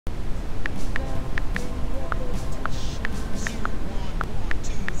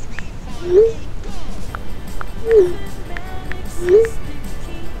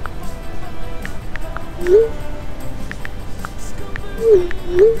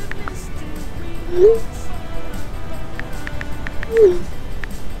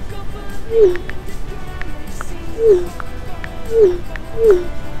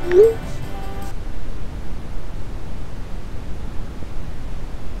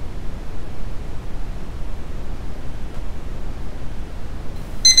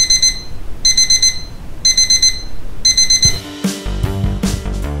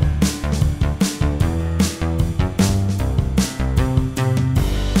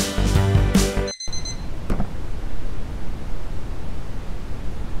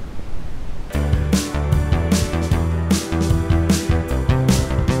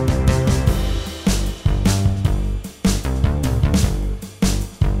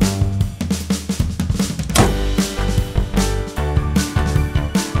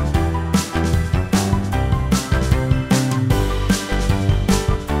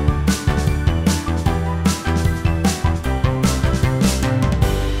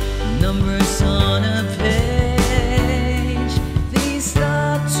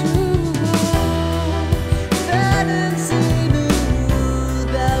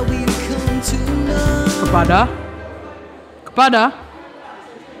Kapada,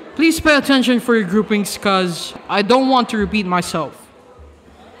 please pay attention for your groupings because I don't want to repeat myself.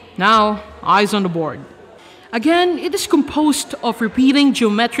 Now, eyes on the board. Again, it is composed of repeating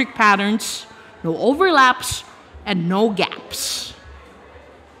geometric patterns, no overlaps, and no gaps.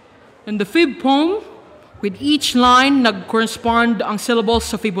 In the Fib poem, with each line nag-correspond ang syllables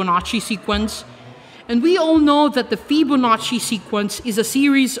sa Fibonacci sequence, and we all know that the Fibonacci sequence is a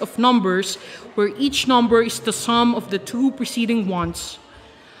series of numbers where each number is the sum of the two preceding ones.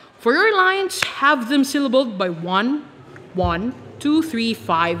 For your lines, have them syllabled by 1, 1, 2, 3,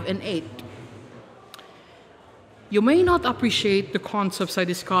 5, and 8. You may not appreciate the concepts I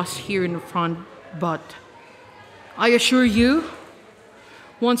discuss here in the front, but I assure you,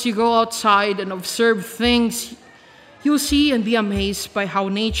 once you go outside and observe things, you'll see and be amazed by how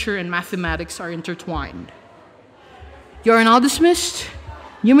nature and mathematics are intertwined. You are now dismissed.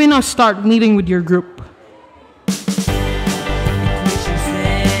 You may now start meeting with your group.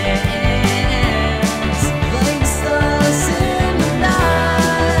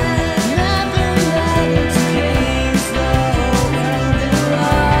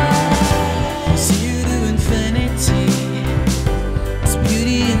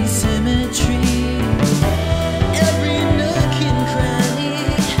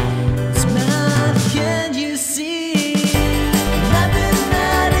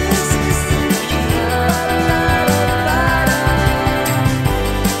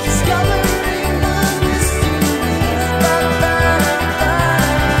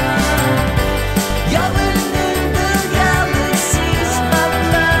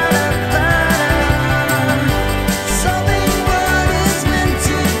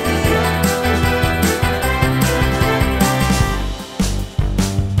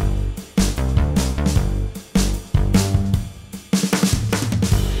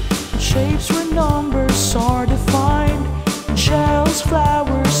 Shapes where numbers are defined, and shells,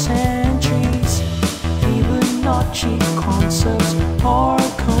 flowers, and trees. Fibonacci concepts are